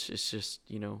 it's just,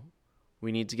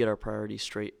 we need to get our priorities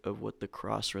straight of what the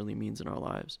cross really means in our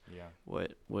lives, Yeah.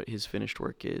 what his finished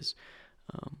work is.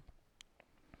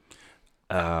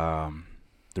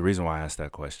 The reason why I asked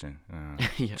that question,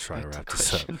 Yeah, try to back wrap the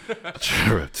this up. question. Try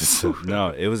to wrap this up. No,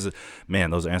 it was, man,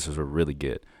 those answers were really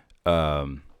good.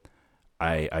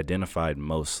 I identified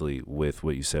mostly with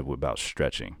what you said about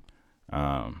stretching.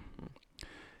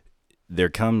 There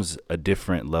comes a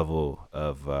different level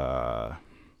of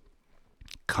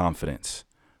confidence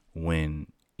when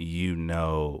you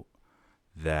know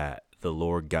that the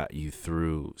Lord got you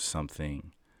through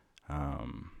something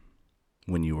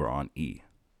when you were on E.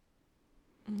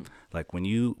 Like when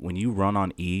you run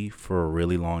on E for a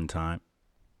really long time,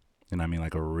 and I mean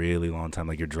like a really long time,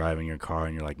 like you're driving your car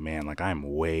and you're like, man, like I'm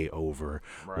way over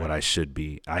what I should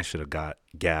be. I should have got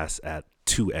gas at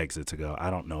 2 exits ago. I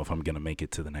don't know if I'm going to make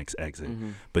it to the next exit.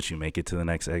 But you make it to the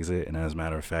next exit, and as a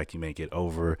matter of fact, you make it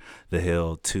over the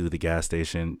hill to the gas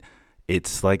station.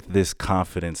 It's like this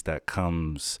confidence that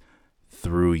comes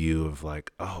through you of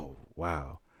like, oh,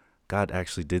 wow. God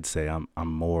actually did say I'm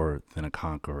more than a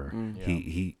conqueror. Yeah.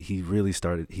 He really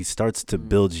starts to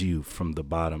build you from the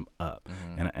bottom up.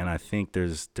 Mm-hmm. And I think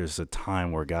there's a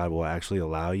time where God will actually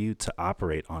allow you to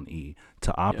operate on E,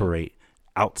 to operate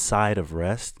outside of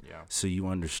rest, Yeah. so you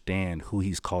understand who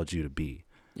he's called you to be.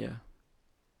 Yeah.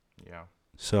 Yeah.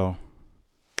 So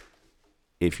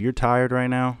if you're tired right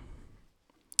now,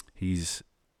 he's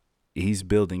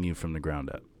building you from the ground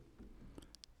up.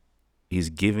 He's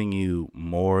giving you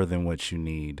more than what you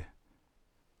need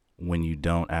when you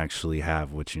don't actually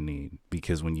have what you need.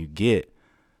 Because when you get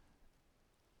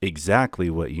exactly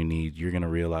what you need, you're going to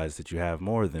realize that you have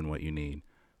more than what you need.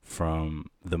 From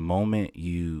the moment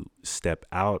you step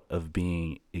out of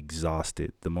being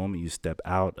exhausted, the moment you step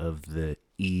out of the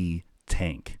E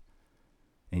tank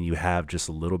and you have just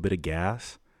a little bit of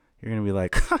gas, you're going to be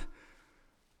like,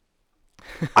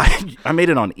 I made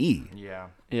it on E. Yeah.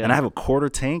 Yeah. And I have a quarter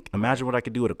tank. Imagine what I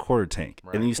could do with a quarter tank.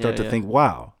 Right. And then you start Yeah, to yeah. think,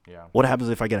 wow, Yeah. what happens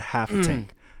if I get a half a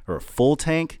tank or a full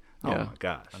tank? Oh Yeah. my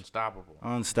gosh. Unstoppable.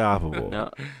 Unstoppable. Now,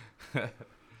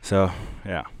 So,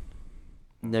 yeah.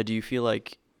 now, do you feel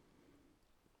like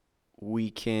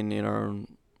we can, in our own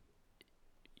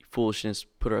foolishness,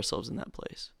 put ourselves in that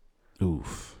place?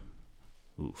 Oof.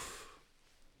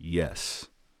 Yes.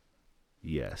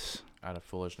 Out of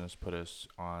foolishness, put us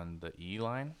on the E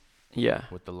line Yeah.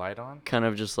 with the light on. Kind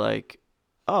of just like,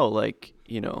 oh, like,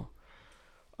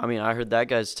 I mean, I heard that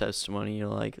guy's testimony. You're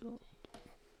like,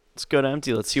 let's go to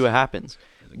empty. Let's see what happens.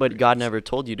 But God never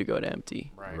told you to go to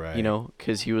empty. Right.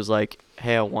 Because he was like,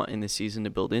 hey, I want in this season to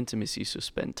build intimacy, so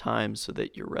spend time so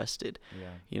that you're rested,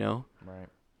 Yeah.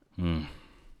 Right.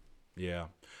 Yeah.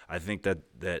 I think that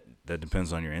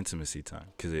depends on your intimacy time,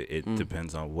 because it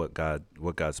depends on what God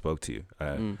spoke to you.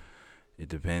 It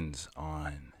depends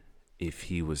on if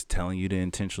he was telling you to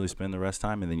intentionally spend the rest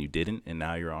time and then you didn't, and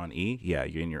now you're on E. Yeah,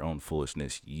 you're in your own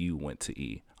foolishness. You went to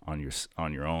E on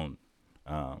your own.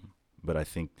 But I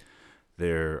think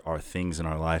there are things in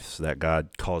our lives that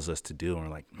God calls us to do, and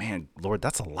we're like, man, Lord,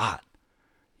 that's a lot.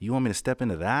 You want me to step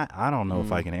into that? I don't know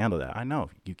if I can handle that. I know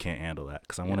you can't handle that,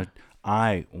 because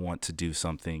I want to do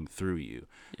something through you.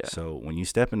 Yeah. So when you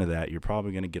step into that, you're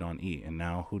probably going to get on E. And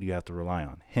now who do you have to rely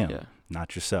on? Him, Yeah.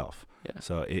 not yourself. Yeah.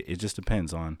 So it just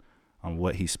depends on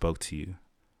what he spoke to you.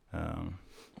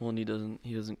 Well, and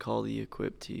he doesn't call the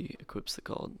equipped, he equips the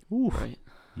called, Oof. right?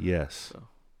 Yes. So.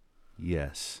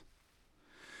 Yes.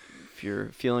 If you're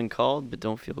feeling called but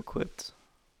don't feel equipped,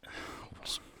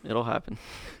 it'll happen.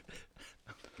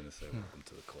 I'm going to say welcome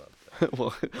to the club.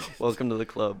 Well, welcome to the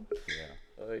club.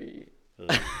 Yeah. Oy.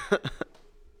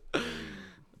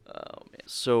 Oh man.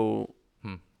 So,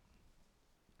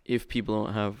 if people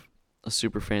don't have a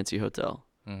super fancy hotel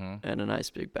Mm-hmm. and a nice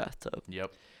big bathtub,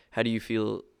 Yep. how do you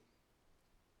feel?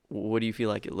 What do you feel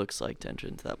like it looks like to enter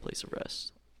into that place of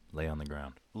rest? Lay on the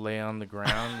ground. Lay on the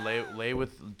ground.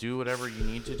 Do whatever you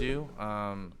need to do.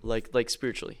 Like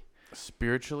spiritually.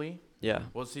 Spiritually. Yeah.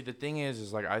 Well, see, the thing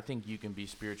is like I think you can be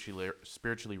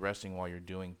spiritually resting while you're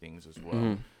doing things as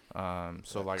well.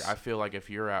 So like I feel like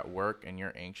if you're at work and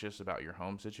you're anxious about your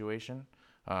home situation,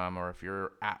 or if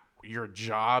you're at your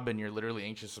job and you're literally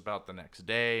anxious about the next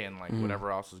day and like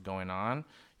whatever else is going on,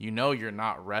 you're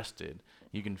not rested.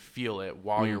 You can feel it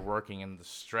while you're working, and the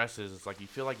stresses, it's like you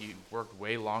feel like you worked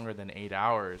way longer than 8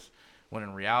 hours, when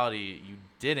in reality you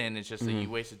didn't. It's just that you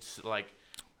wasted like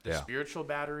the spiritual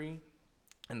battery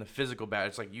and the physical battery.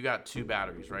 It's like you got two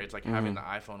batteries, right? It's like having the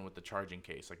iPhone with the charging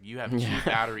case. Like you have two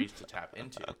batteries to tap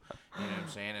into. You know what I'm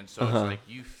saying? And so it's like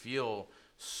you feel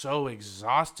so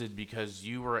exhausted because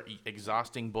you were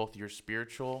exhausting both your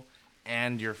spiritual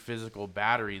and your physical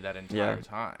battery that entire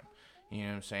time. You know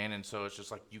what I'm saying? And so it's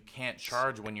just like you can't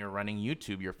charge when you're running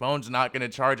YouTube. Your phone's not going to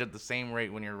charge at the same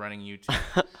rate when you're running YouTube.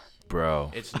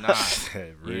 Bro. It's not. You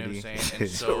know what I'm saying? And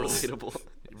so relatable.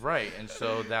 Right. And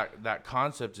so that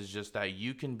concept is just that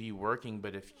you can be working,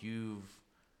 but if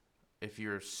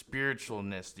your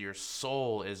spiritualness, your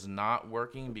soul is not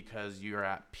working because you're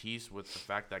at peace with the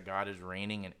fact that God is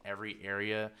reigning in every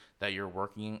area that you're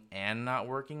working and not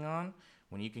working on,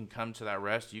 when you can come to that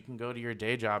rest, you can go to your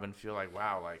day job and feel like,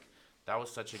 wow, like that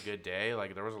was such a good day.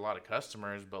 Like there was a lot of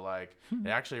customers, but like it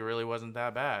actually really wasn't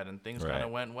that bad, and things kind of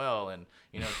went well, and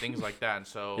things like that. And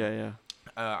so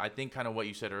I think kind of what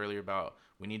you said earlier about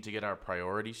we need to get our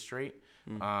priorities straight.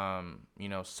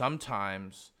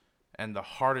 Sometimes, and the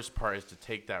hardest part is to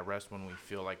take that rest when we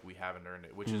feel like we haven't earned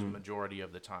it, which is the majority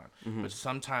of the time. But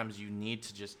sometimes you need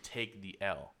to just take the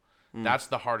L. That's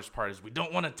the hardest part, is we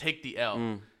don't want to take the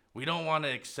L. We don't want to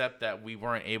accept that we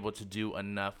weren't able to do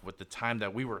enough with the time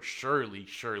that we were surely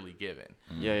given.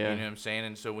 Yeah. You know what I'm saying?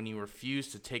 And so when you refuse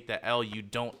to take that L, you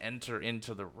don't enter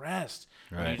into the rest.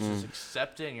 Right. You just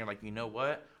accept it, and you're like, you know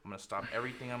what? I'm going to stop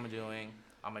everything I'm doing.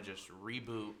 I'm going to just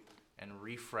reboot and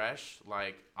refresh.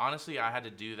 Like, honestly, I had to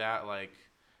do that, like,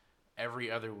 every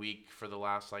other week for the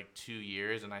last, like, 2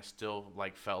 years, and I still,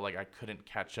 like, felt like I couldn't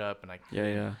catch up, and I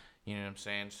couldn't, you know what I'm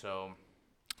saying? So,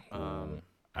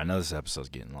 I know this episode's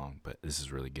getting long, but this is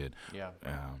really good. yeah.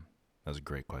 That was a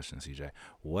great question, CJ.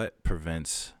 What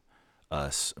prevents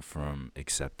us from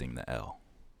accepting the L?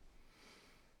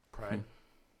 Pride.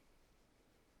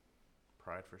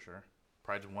 Pride, for sure.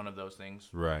 Pride's one of those things.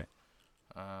 Right.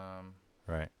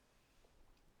 Right.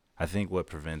 I think what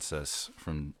prevents us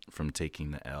from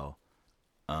taking the L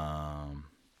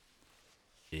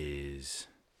is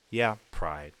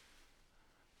pride,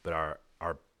 but our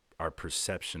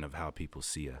perception of how people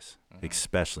see us,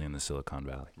 especially in the Silicon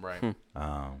Valley. Right.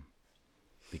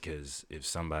 Because if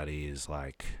somebody is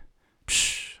like,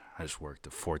 Psh, I just worked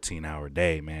a 14-hour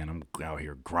day, man, I'm out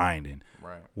here grinding.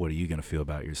 Right. What are you going to feel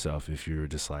about yourself if you're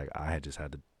just like, I had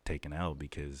to take an L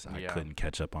because I Yeah. couldn't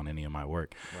catch up on any of my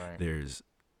work? Right. There's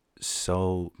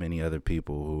so many other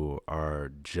people who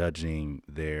are judging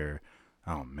they're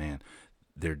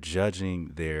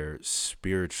judging their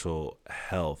spiritual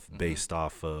health based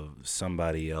off of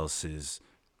somebody else's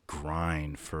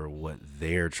grind for what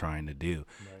they're trying to do.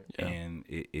 Right. Yeah. And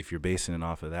if you're basing it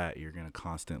off of that, you're going to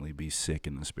constantly be sick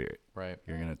in the spirit. Right.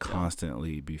 You're going to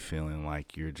constantly be feeling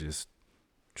like you're just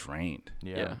drained,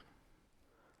 Yeah.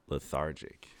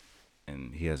 lethargic.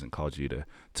 And he hasn't called you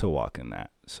to walk in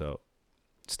that. So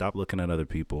stop looking at other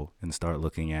people and start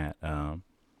looking at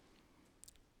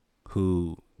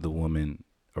who the woman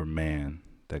or man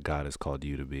that God has called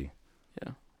you to be.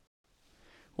 Yeah.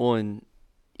 Well, and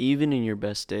even in your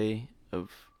best day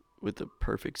with the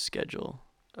perfect schedule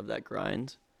of that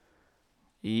grind,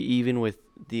 even with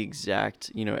the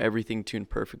exact, everything tuned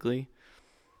perfectly,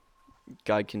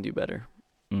 God can do better.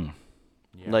 Mm.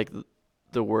 Yeah. Like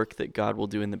the work that God will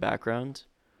do in the background,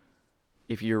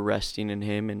 if you're resting in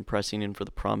him and pressing in for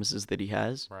the promises that he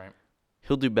has, Right.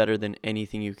 he'll do better than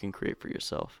anything you can create for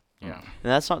yourself. Yeah.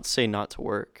 And that's not to say not to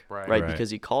work, Right. right? Right. Because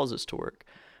he calls us to work,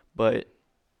 but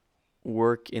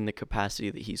work in the capacity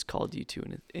that he's called you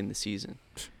to in the season.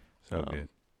 So good.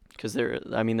 Because there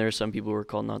are some people who are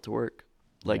called not to work,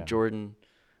 like Yeah. Jordan.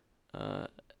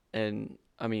 And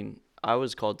I mean, I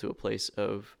was called to a place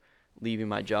of leaving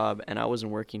my job, and I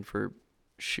wasn't working for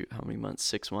how many months?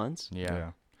 6 months.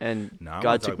 Yeah. And No, I wanna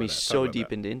God talk took me about that. Talk so about deep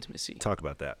that. into intimacy. Talk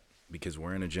about that, because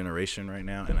we're in a generation right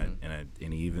now, and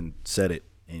he even said it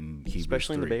in Hebrews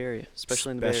Especially in the 3. Bay Area.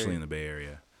 Especially in the Bay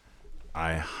Area.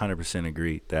 I 100%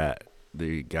 agree that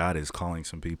God is calling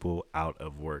some people out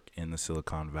of work in the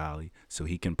Silicon Valley so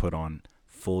he can put on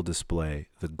full display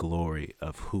the glory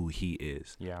of who he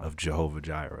is, Yeah. of Jehovah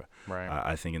Jireh. Right.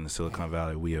 I think in the Silicon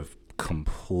Valley we have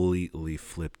completely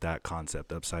flipped that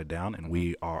concept upside down, and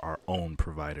we are our own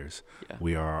providers. Yeah.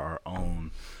 We are our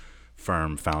own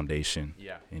firm foundation.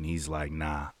 Yeah. And he's like,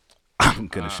 nah, I'm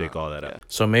going to shake all that up.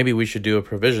 So maybe we should do a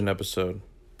provision episode.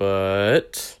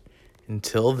 But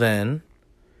until then,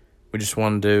 we just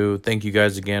wanted to thank you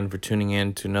guys again for tuning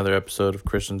in to another episode of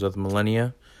Christians of the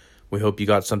Millennia. We hope you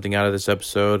got something out of this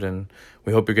episode, and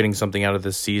we hope you're getting something out of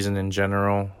this season in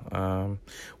general.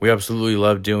 We absolutely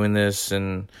love doing this,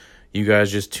 and you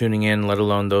guys just tuning in, let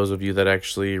alone those of you that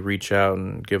actually reach out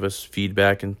and give us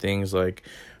feedback and things. Like,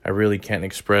 I really can't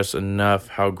express enough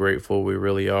how grateful we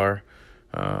really are.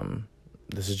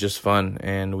 This is just fun,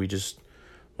 and we just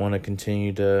want to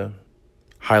continue to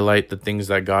highlight the things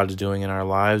that God's doing in our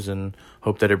lives, and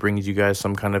hope that it brings you guys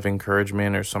some kind of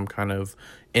encouragement or some kind of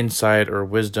insight or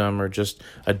wisdom or just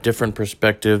a different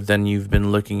perspective than you've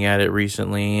been looking at it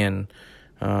recently. And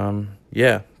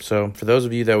so for those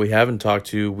of you that we haven't talked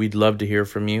to, we'd love to hear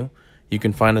from you. You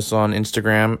can find us on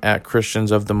Instagram at Christians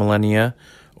of the Millennia,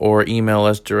 or email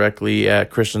us directly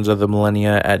at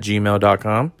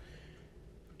christiansofthemillennia@gmail.com.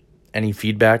 Any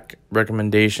feedback,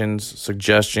 recommendations,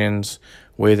 suggestions,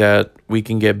 way that we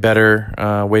can get better,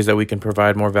 ways that we can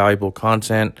provide more valuable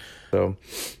content. So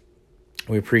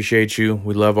we appreciate you.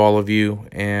 We love all of you.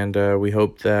 And we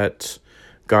hope that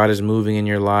God is moving in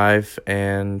your life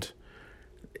and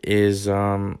is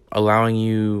allowing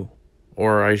you,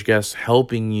 or I guess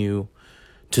helping you,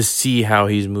 to see how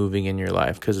he's moving in your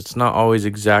life. Because it's not always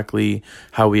exactly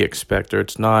how we expect, or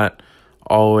it's not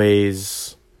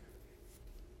always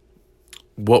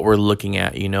what we're looking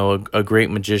at. A great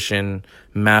magician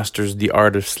masters the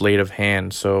art of sleight of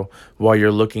hand. So while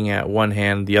you're looking at one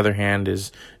hand, the other hand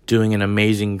is doing an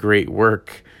amazing, great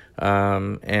work.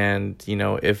 And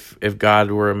if God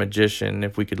were a magician,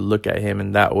 if we could look at him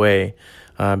in that way,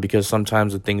 because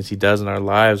sometimes the things he does in our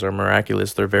lives are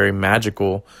miraculous. They're very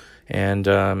magical. And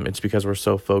it's because we're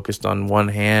so focused on one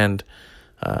hand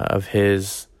of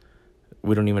his,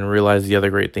 we don't even realize the other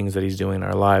great things that he's doing in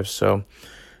our lives. So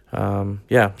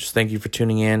just thank you for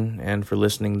tuning in and for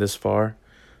listening this far.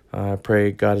 I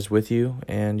pray God is with you,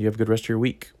 and you have a good rest of your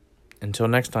week. Until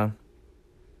next time.